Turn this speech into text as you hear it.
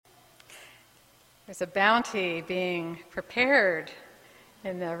There's a bounty being prepared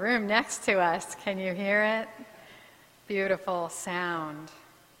in the room next to us. Can you hear it? Beautiful sound.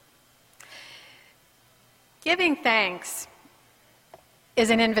 Giving thanks is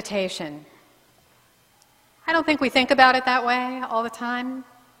an invitation. I don't think we think about it that way all the time,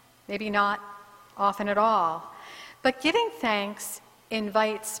 maybe not often at all. But giving thanks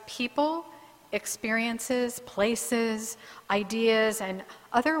invites people, experiences, places, ideas, and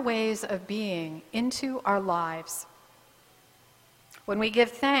other ways of being into our lives. When we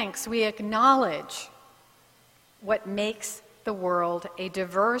give thanks, we acknowledge what makes the world a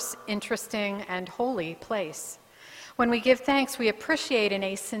diverse, interesting, and holy place. When we give thanks, we appreciate in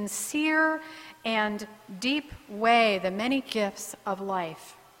a sincere and deep way the many gifts of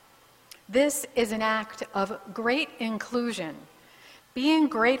life. This is an act of great inclusion. Being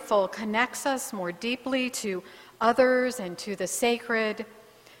grateful connects us more deeply to others and to the sacred.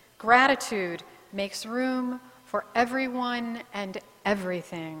 Gratitude makes room for everyone and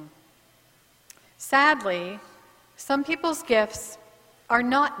everything. Sadly, some people's gifts are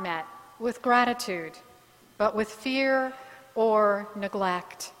not met with gratitude, but with fear or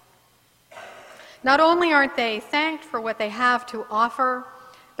neglect. Not only aren't they thanked for what they have to offer,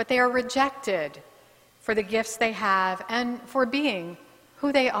 but they are rejected for the gifts they have and for being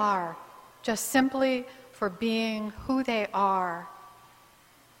who they are, just simply for being who they are.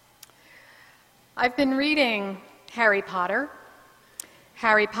 I've been reading Harry Potter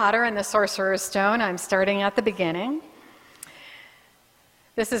and the Sorcerer's Stone. I'm starting at the beginning.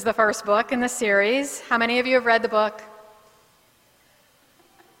 This is the first book in the series. How many of you have read the book?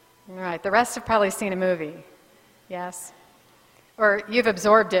 All right, the rest have probably seen a movie. Yes? Or you've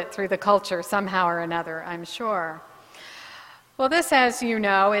absorbed it through the culture somehow or another, I'm sure. Well, this, as you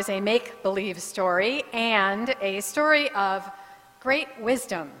know, is a make-believe story and a story of great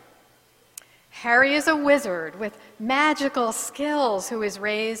wisdom. Harry is a wizard with magical skills who is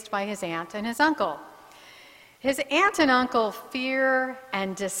raised by his aunt and his uncle. His aunt and uncle fear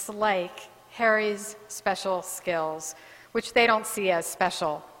and dislike Harry's special skills, which they don't see as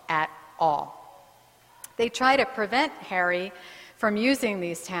special at all. They try to prevent Harry from using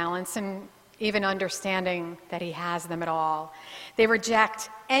these talents and even understanding that he has them at all. They reject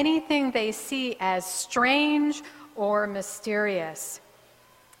anything they see as strange or mysterious.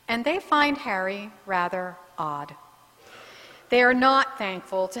 And they find Harry rather odd. They are not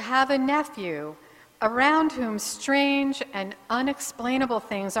thankful to have a nephew around whom strange and unexplainable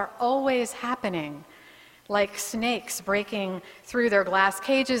things are always happening, like snakes breaking through their glass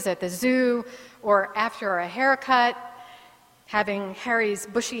cages at the zoo, or after a haircut, having Harry's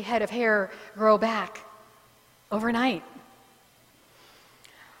bushy head of hair grow back overnight.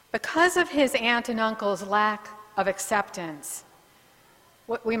 Because of his aunt and uncle's lack of acceptance,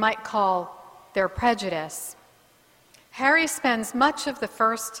 what we might call their prejudice, Harry spends much of the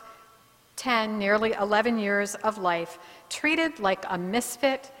first 10, nearly 11 years of life treated like a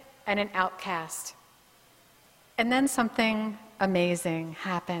misfit and an outcast. And then something amazing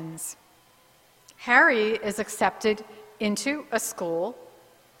happens. Harry is accepted into a school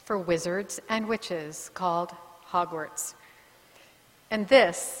for wizards and witches called Hogwarts. And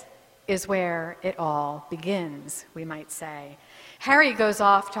this is where it all begins, we might say. Harry goes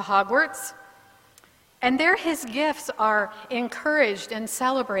off to Hogwarts, and there his gifts are encouraged and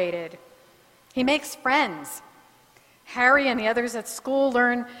celebrated. He makes friends. Harry and the others at school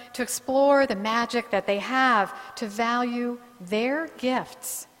learn to explore the magic that they have, to value their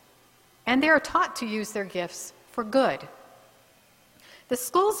gifts. And they are taught to use their gifts for good. The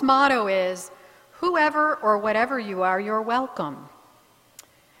school's motto is, whoever or whatever you are, you're welcome.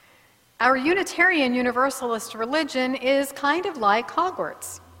 Our Unitarian Universalist religion is kind of like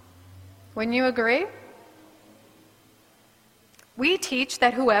Hogwarts. Wouldn't you agree? We teach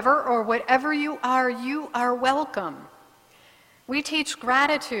that whoever or whatever you are welcome. We teach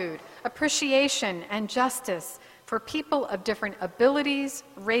gratitude, appreciation, and justice for people of different abilities,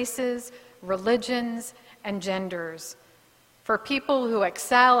 races, religions, and genders, for people who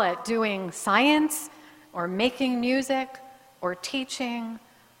excel at doing science or making music or teaching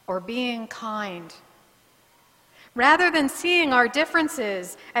or being kind. Rather than seeing our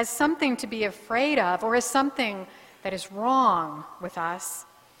differences as something to be afraid of or as something that is wrong with us,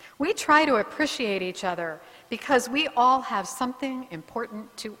 we try to appreciate each other because we all have something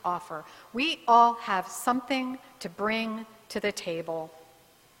important to offer. We all have something to bring to the table.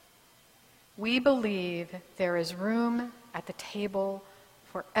 We believe there is room at the table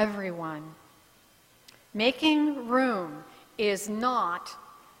for everyone. Making room is not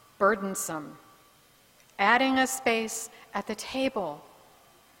burdensome. Adding a space at the table,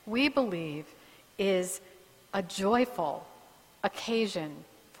 we believe, is a joyful occasion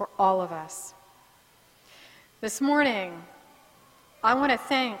for all of us. This morning, I want to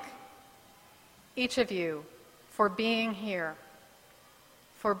thank each of you for being here,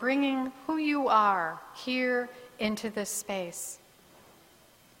 for bringing who you are here into this space.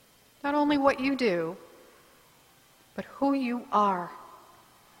 Not only what you do, but who you are.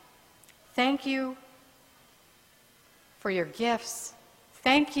 Thank you for your gifts.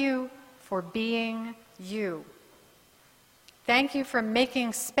 Thank you for being you. Thank you for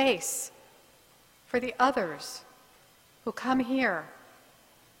making space for the others who come here,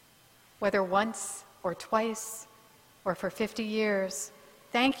 whether once or twice or for 50 years.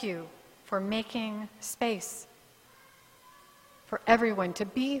 Thank you for making space for everyone to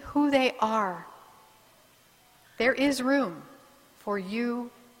be who they are. There is room for you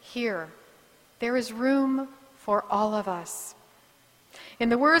here. There is room for all of us. In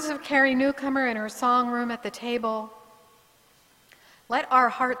the words of Carrie Newcomer in her song Room at the Table, let our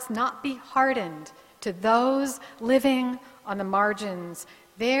hearts not be hardened to those living on the margins.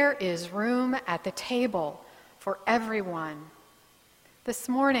 There is room at the table for everyone. This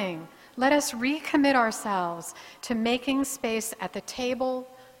morning, let us recommit ourselves to making space at the table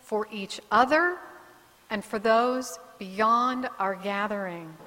for each other and for those beyond our gathering.